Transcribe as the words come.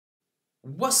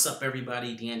What's up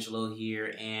everybody, D'Angelo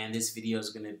here, and this video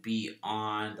is going to be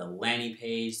on the landing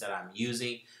page that I'm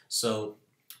using. So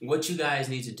what you guys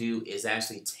need to do is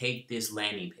actually take this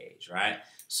landing page, right?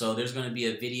 So there's going to be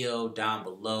a video down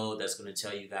below that's going to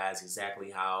tell you guys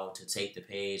exactly how to take the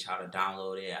page, how to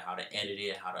download it, how to edit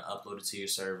it, how to upload it to your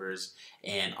servers,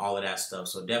 and all of that stuff.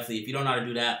 So definitely, if you don't know how to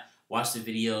do that, watch the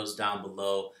videos down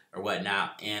below or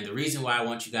whatnot. And the reason why I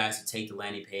want you guys to take the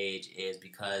landing page is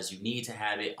because you need to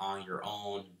have it on your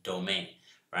own domain,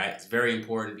 right? It's very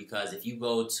important because if you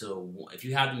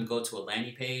have them go to a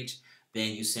landing page,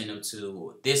 then you send them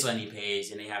to this landing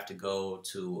page and they have to go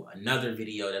to another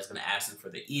video that's going to ask them for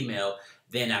the email.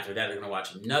 Then after that, they're going to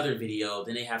watch another video.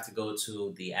 Then they have to go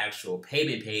to the actual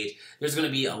payment page. There's going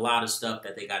to be a lot of stuff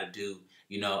that they got to do,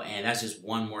 and that's just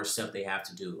one more step they have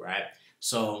to do, right?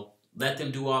 So let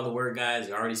them do all the work, guys.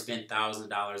 You already spent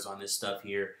 $1,000 on this stuff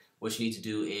here. What you need to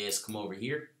do is come over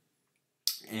here,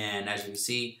 and as you can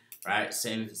see, right,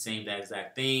 same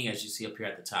exact thing as you see up here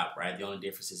at the top, right? The only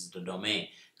difference is the domain.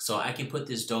 So I can put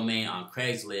this domain on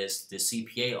Craigslist. The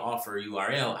CPA offer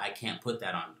URL, I can't put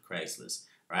that on Craigslist,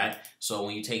 right? So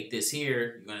when you take this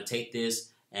here, you're gonna take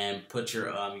this and put your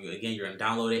again, you're gonna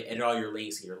download it, edit all your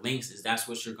links. Your links that's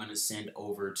what you're gonna send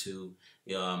over to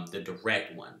the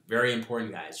direct one. Very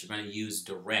important, guys. You're gonna use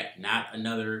direct, not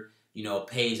another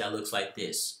page that looks like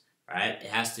this. Right? It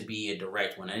has to be a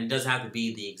direct one, and it doesn't have to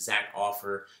be the exact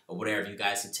offer or whatever. You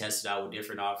guys can test it out with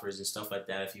different offers and stuff like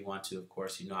that if you want to. Of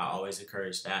course, I always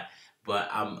encourage that. But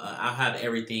I'll have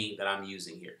everything that I'm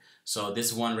using here. So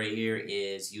this one right here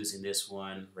is using this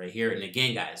one right here. And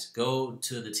again, guys, go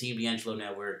to the Team D'Angelo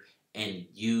Network and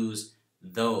use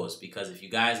those, because if you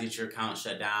guys get your account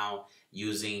shut down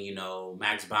using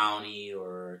Max Bounty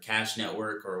or Cash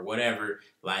Network or whatever,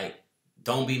 like,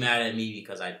 don't be mad at me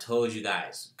because I told you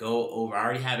guys, go over. I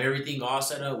already have everything all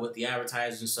set up with the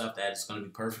advertisers and stuff that is going to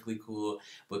be perfectly cool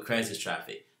with Craigslist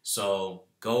traffic. So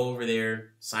go over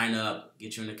there, sign up,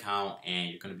 get you an account, and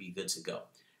you're going to be good to go,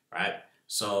 right?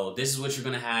 So this is what you're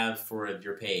going to have for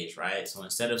your page, right? So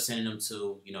instead of sending them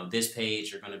to, this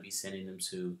page, you're going to be sending them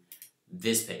to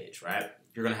this page, right?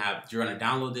 You're going to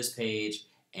download this page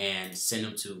and send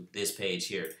them to this page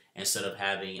here, instead of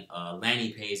having a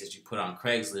landing page that you put on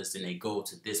Craigslist and they go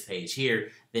to this page here,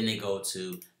 then they go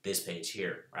to this page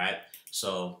here, right?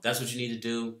 So that's what you need to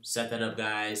do. Set that up,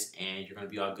 guys, and you're going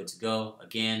to be all good to go.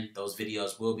 Again, those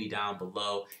videos will be down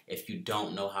below if you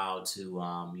don't know how to,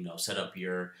 set up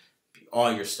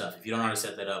all your stuff. If you don't know how to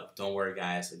set that up, don't worry,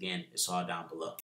 guys. Again, it's all down below.